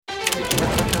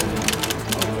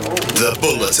The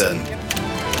Bulletin.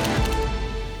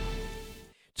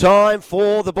 Time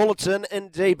for the Bulletin.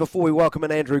 Indeed, before we welcome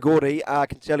in Andrew Gourdie, I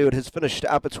can tell you it has finished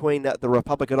between the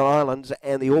Republican Islands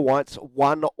and the All Whites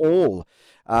 1-1.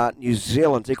 New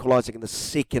Zealand equalising in the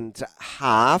second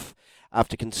half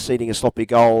after conceding a sloppy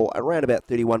goal around about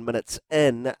 31 minutes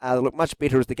in. They looked much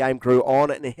better as the game grew on,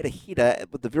 and it hit a header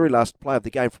with the very last play of the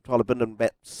game from Tyler Bindon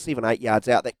about 7-8 yards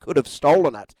out that could have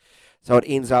stolen it. So it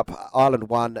ends up Ireland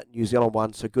 1, New Zealand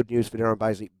 1. So good news for Darren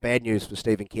Bazley, bad news for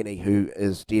Stephen Kenny, who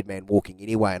is dead man walking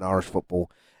anyway in Irish football,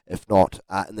 if not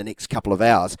in the next couple of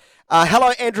hours.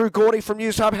 Hello, Andrew Gourdie from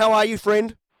News Hub. How are you,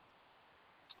 friend?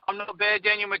 I'm not bad.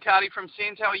 Daniel McCarty from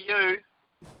Sens. How are you?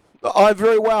 I'm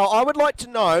very well. I would like to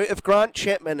know if Grant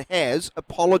Chapman has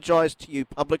apologised to you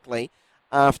publicly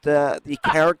after the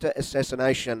character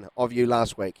assassination of you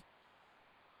last week.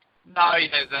 No, he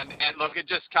hasn't. And look, it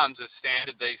just comes as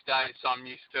standard these days. So I'm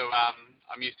used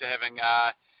to having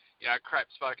crap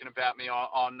spoken about me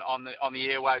on the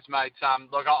airwaves, mate.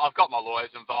 Look, I've got my lawyers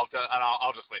involved, and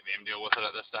I'll just let them deal with it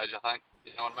at this stage. I think.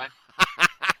 You know what I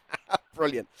mean?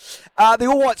 Brilliant. The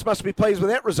All Whites must be pleased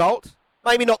with that result.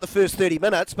 Maybe not the first 30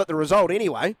 minutes, but the result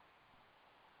anyway.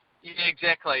 Yeah,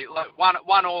 exactly. Like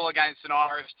one all against an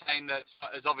Irish team that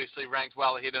is obviously ranked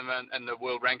well ahead in the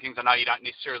world rankings. I know you don't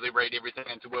necessarily read everything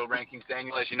into world rankings,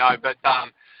 Daniel, as you know, but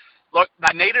look,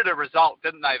 they needed a result,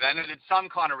 didn't they? They needed some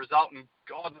kind of result, and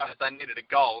God knows they needed a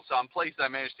goal. So I'm pleased they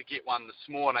managed to get one this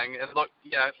morning. And look,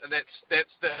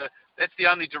 that's the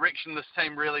only direction this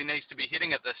team really needs to be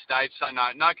heading at this stage. So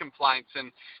no complaints.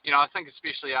 And I think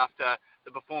especially after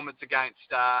the performance against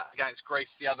Greece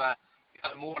the other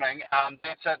morning,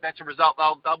 that's a result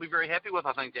they'll be very happy with,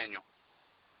 I think, Daniel.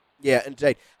 Yeah,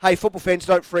 indeed. Hey, football fans,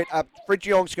 don't fret. Fred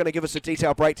Geong's going to give us a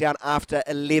detailed breakdown after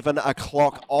 11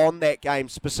 o'clock on that game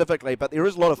specifically, but there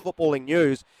is a lot of footballing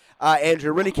news.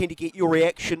 Andrew, really keen to get your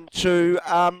reaction to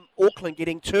Auckland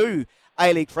getting two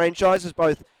A-League franchises,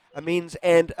 both a men's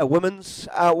and a women's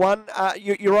one.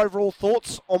 Your overall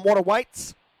thoughts on what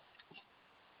awaits?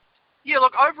 Yeah,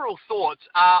 look, overall thoughts.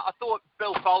 I thought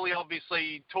Bill Foley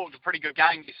obviously talked a pretty good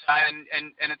game yesterday,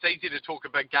 and it's easy to talk a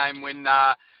big game when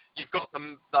you've got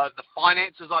the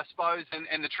finances, I suppose,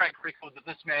 and the track record that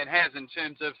this man has in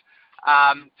terms of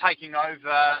taking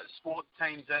over sports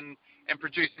teams and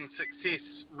producing success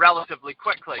relatively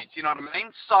quickly. Do you know what I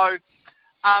mean? So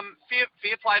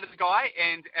fair play to the guy,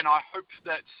 and I hope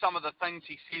that some of the things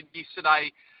he said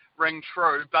yesterday ring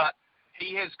true, but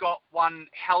he has got one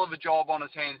hell of a job on his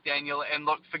hands, Daniel, and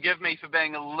look, forgive me for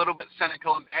being a little bit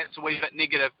cynical and perhaps a wee bit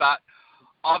negative, but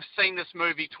I've seen this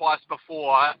movie twice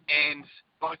before, and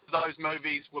both of those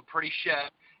movies were pretty shit,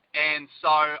 and so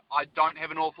I don't have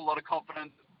an awful lot of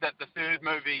confidence that the third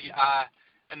movie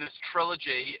in this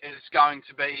trilogy is going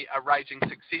to be a raging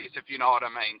success, if you know what I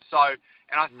mean. So,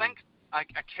 and I think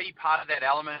a key part of that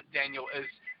element, Daniel, is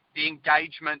the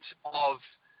engagement of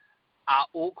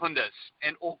Aucklanders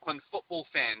and Auckland football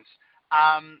fans.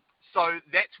 So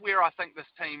that's where I think this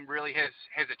team really has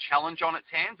a challenge on its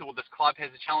hands, or this club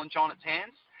has a challenge on its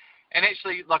hands. And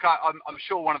actually, like I'm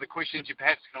sure one of the questions you're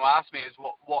perhaps going to ask me is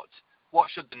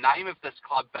what should the name of this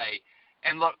club be?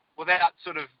 And look, without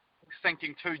sort of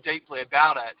thinking too deeply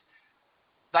about it,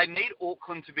 they need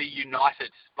Auckland to be united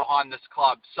behind this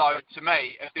club. So to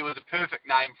me, if there was a perfect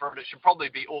name for it, it should probably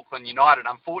be Auckland United.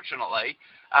 Unfortunately,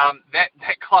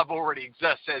 that club already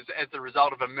exists as the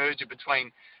result of a merger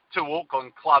between two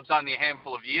Auckland clubs only a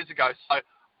handful of years ago. So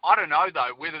I don't know,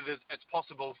 though, whether it's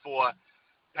possible for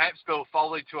perhaps Bill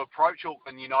Foley to approach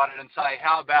Auckland United and say,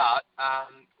 how about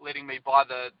letting me buy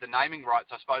the naming rights,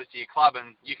 I suppose, to your club,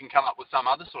 and you can come up with some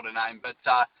other sort of name. But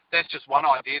that's just one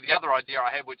idea. The other idea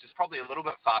I had, which is probably a little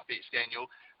bit far-fetched, Daniel,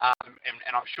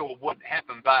 and I'm sure wouldn't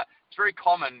happen, but it's very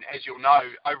common, as you'll know,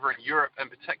 over in Europe in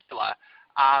particular,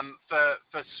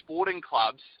 for sporting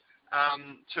clubs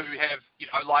to have,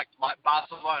 like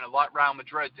Barcelona, like Real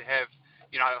Madrid, to have,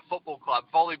 a football club,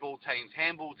 volleyball teams,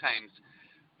 handball teams.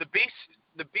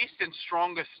 The best and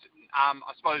strongest, I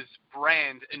suppose,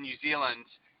 brand in New Zealand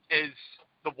is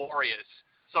the Warriors.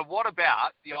 So what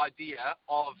about the idea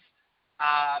of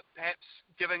perhaps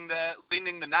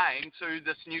lending the name to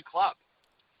this new club?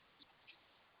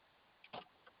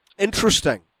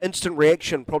 Interesting. Instant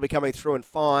reaction probably coming through in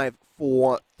 5,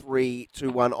 4, 3,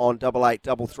 2, 1 on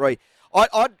 8833.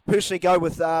 I'd personally go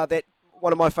with that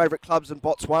one of my favourite clubs in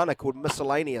Botswana called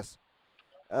Miscellaneous.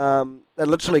 They're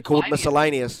literally called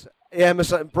Miscellaneous. Yeah,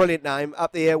 brilliant name.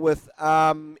 Up there with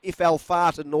FL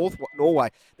Fart in Norway.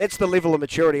 That's the level of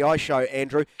maturity I show,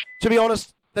 Andrew. To be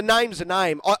honest, the name's a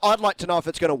name. I'd like to know if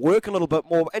it's going to work a little bit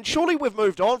more. And surely we've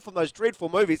moved on from those dreadful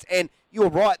movies. And you're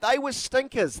right, they were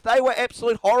stinkers. They were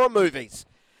absolute horror movies,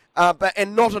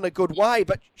 and not in a good way.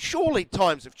 But surely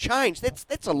times have changed.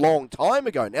 That's a long time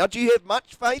ago now. Do you have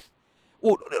much faith?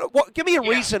 Or give me a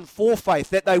reason for faith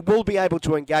that they will be able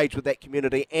to engage with that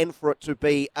community and for it to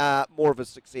be more of a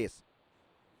success.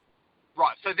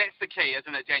 Right, so that's the key,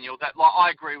 isn't it, Daniel? That, like, I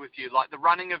agree with you. Like, the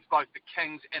running of both the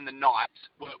Kings and the Knights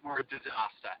were a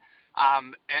disaster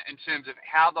in terms of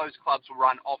how those clubs were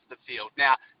run off the field.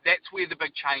 Now, that's where the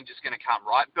big change is going to come,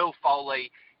 right? Bill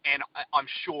Foley, and I'm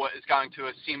sure, is going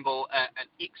to assemble an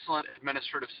excellent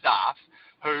administrative staff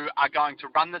who are going to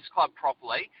run this club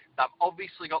properly. They've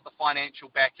obviously got the financial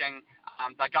backing.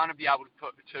 They're going to be able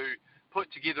to put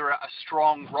together a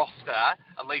strong roster,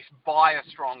 at least buy a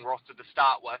strong roster to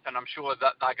start with, and I'm sure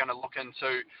that they're going to look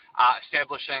into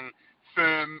establishing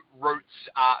firm roots,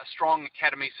 a strong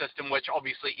academy system, which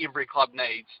obviously every club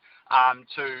needs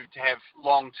to have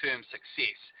long-term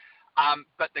success.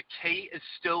 But the key is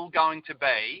still going to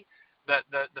be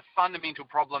the fundamental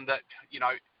problem that,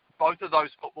 both of those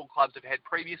football clubs have had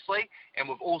previously, and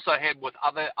we've also had with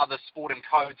other sporting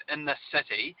codes in this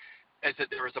city, is that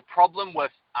there is a problem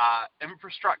with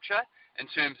infrastructure in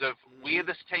terms of where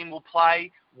this team will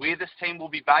play, where this team will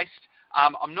be based.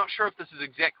 I'm not sure if this is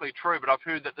exactly true, but I've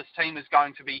heard that this team is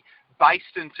going to be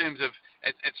based in terms of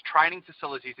its training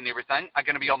facilities and everything are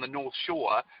going to be on the North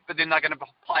Shore, but then they're going to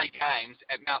play games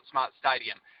at Mount Smart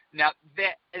Stadium. Now,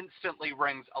 that instantly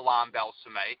rings alarm bells for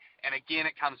me. And again,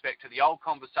 it comes back to the old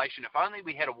conversation. If only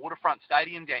we had a waterfront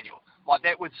stadium, Daniel, like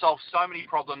that would solve so many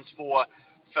problems for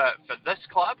this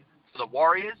club, for the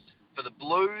Warriors, for the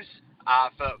Blues,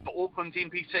 for Auckland's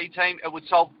NPC team. It would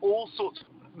solve all sorts of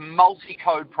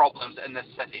multi-code problems in this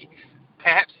city.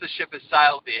 Perhaps the ship has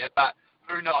sailed there, but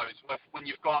who knows? When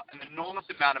you've got an enormous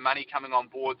amount of money coming on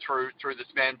board through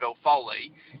this man, Bill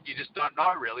Foley, you just don't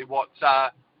know really what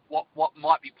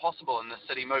might be possible in this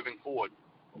city moving forward.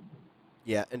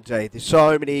 Yeah, indeed. There's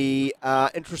so many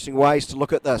interesting ways to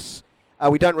look at this.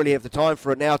 We don't really have the time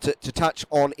for it now to touch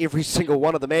on every single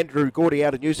one of them. Andrew Gourdie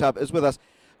out of News Hub is with us.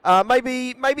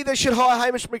 Maybe they should hire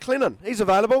Hamish McLennan. He's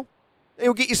available.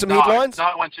 He'll get you some headlines.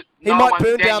 No one should. He might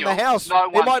burn down the house.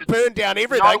 He might burn down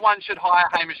everything. No one should hire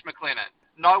Hamish McLennan.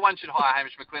 No one should hire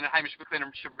Hamish McLennan. Hamish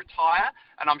McLennan should retire,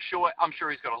 and I'm sure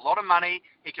he's got a lot of money.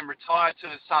 He can retire to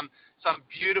some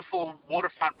beautiful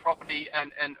waterfront property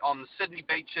and on the Sydney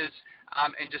beaches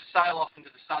and just sail off into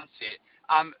the sunset.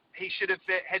 He should have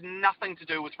had nothing to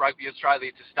do with Rugby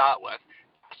Australia to start with.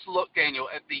 Just look, Daniel,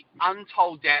 at the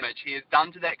untold damage he has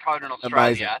done to that code in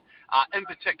Australia, in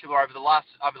particular over the last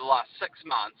 6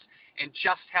 months, and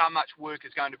just how much work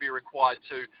is going to be required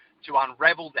to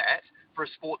unravel that for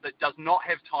a sport that does not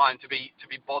have time to be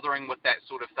bothering with that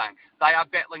sort of thing. They are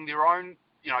battling their own,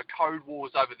 code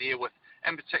wars over there with,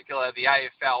 in particular, the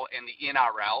AFL and the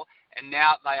NRL, and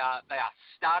now they are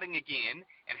starting again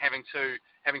and having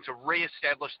to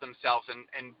re-establish themselves,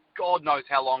 and God knows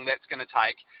how long that's going to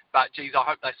take. But geez, I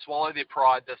hope they swallow their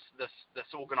pride.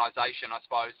 This organisation, I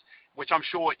suppose, which I'm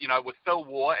sure, with Phil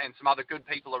Waugh and some other good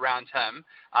people around him,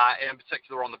 and in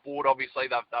particular on the board, obviously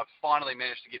they've finally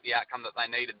managed to get the outcome that they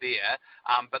needed there.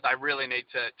 But they really need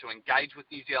to engage with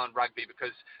New Zealand rugby,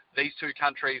 because these two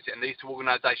countries and these two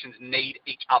organisations need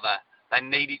each other. They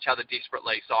need each other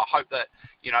desperately. So I hope that,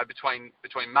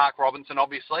 between Mark Robinson,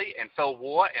 obviously, and Phil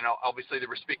Waugh, and obviously the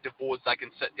respective boards, they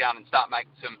can sit down and start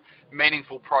making some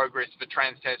meaningful progress for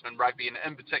Trans-Tasman Rugby, and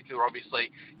in particular, obviously,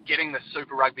 getting the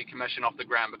Super Rugby Commission off the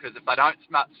ground, because if they don't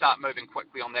start moving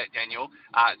quickly on that, Daniel,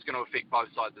 it's going to affect both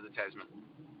sides of the Tasman.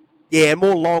 Yeah,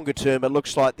 more longer term, it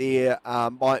looks like there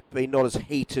might be not as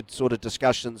heated sort of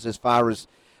discussions as far as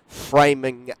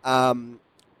framing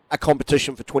a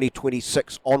competition for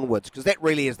 2026 onwards, because that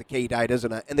really is the key date,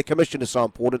 isn't it? And the commission is so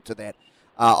important to that,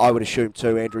 I would assume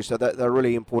too, Andrew. So they're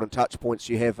really important touch points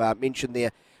you have mentioned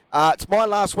there. It's my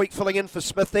last week filling in for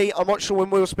Smithy. I'm not sure when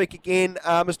we'll speak again.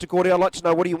 Mr. Gourdie, I'd like to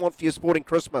know, what do you want for your sporting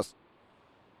Christmas?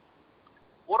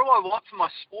 What do I want for my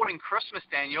sporting Christmas,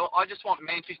 Daniel? I just want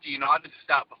Manchester United to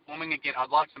start performing again. I'd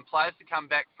like some players to come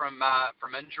back from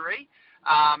injury.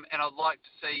 And I'd like to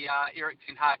see Eric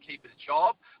Ten Hag keep his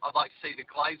job. I'd like to see the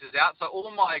Glazers out. So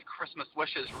all my Christmas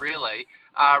wishes really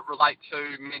relate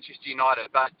to Manchester United.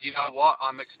 But do you know what?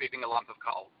 I'm expecting a lump of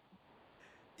coal.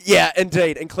 Yeah,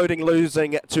 indeed, including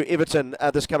losing to Everton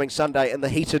this coming Sunday in the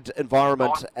heated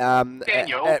environment.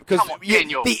 Daniel,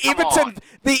 Daniel,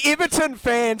 the Everton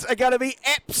fans are going to be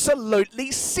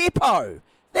absolutely seppo.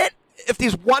 If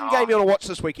there's one game you want to watch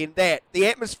this weekend, the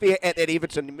atmosphere at that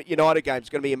Everton United game is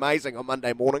going to be amazing on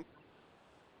Monday morning.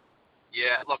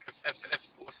 Yeah, look, if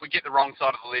we get the wrong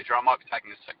side of the ledger, I might be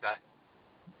taking a sick day.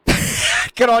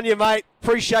 Good on you, mate.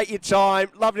 Appreciate your time.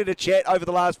 Lovely to chat over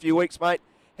the last few weeks, mate.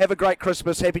 Have a great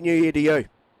Christmas. Happy New Year to you.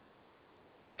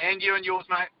 And you and yours,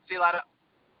 mate. See you later.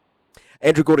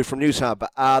 Andrew Gourdie from News Hub,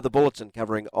 the Bulletin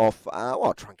covering off,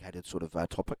 truncated sort of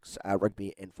topics,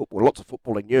 rugby and football. Lots of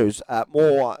footballing news.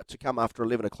 More to come after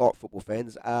 11 o'clock, football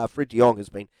fans. Fred de Jong has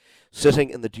been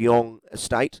sitting in the de Jong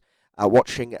estate,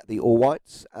 watching the All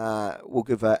Whites. We'll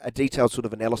give a detailed sort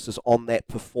of analysis on that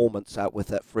performance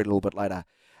with Fred a little bit later.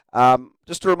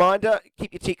 Just a reminder,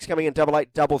 keep your texts coming in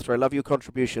 8833. Love your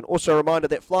contribution. Also a reminder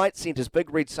that Flight Centre's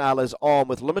Big Red Sale is on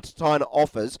with limited time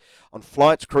offers on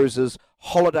flights, cruises,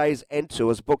 holidays and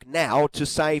tours. Book now to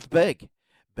save big.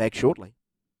 Back shortly.